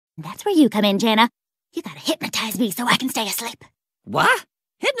That's where you come in, Jana. You gotta hypnotize me so I can stay asleep. What?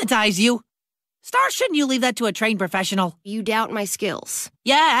 Hypnotize you? Star, shouldn't you leave that to a trained professional? You doubt my skills.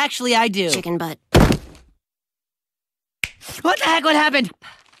 Yeah, actually I do. Chicken butt. What the heck? What happened?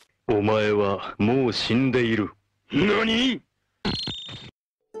 お前はもう死んでいる。何?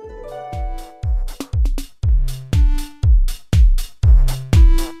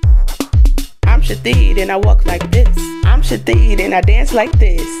 I'm Shadid and I walk like this. I'm Shadid and I dance like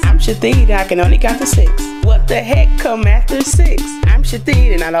this. I'm Shadid, I can only count to 6. What the heck come after 6? I'm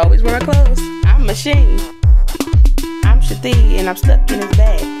Shadid and I always wear my clothes. I'm a machine. I'm Shadid and I'm stuck in his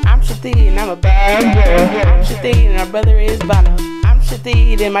bag. I'm Shadid and I'm a bad girl. I'm Shadid and my brother is Bono. I'm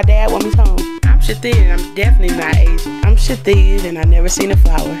Shadid and my dad want me home. I'm Shadid and I'm definitely not Asian. I'm Shadid and I never seen a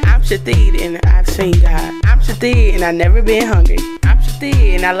flower. I'm Shadid and I've seen God. I'm Shadid and I never been hungry. I'm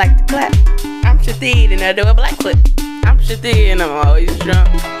Shadid and I like to clap. I'm Shadid and I do a black foot. I'm Shadid and I'm always drunk.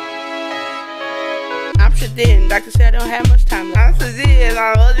 I'm Shadid and doctor said I don't have much time left. I'm Shadid and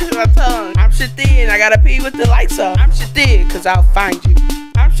I'm allergic to my tongue. I'm Shadid and I gotta pee with the lights off. I'm Shadid cause I'll find you.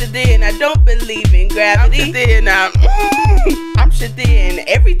 I'm Shadid and I don't believe in gravity. I'm Shadid and I'm Shadid and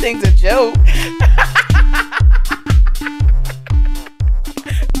everything's a joke.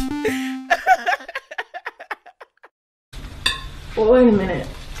 Well, wait a minute.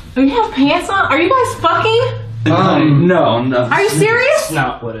 Do you have pants on? Are you guys fucking? No. Are you serious? That's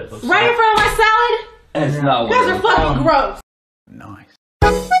not what it looks Right in front of my salad? like. It's not You guys are fucking gross. Nice.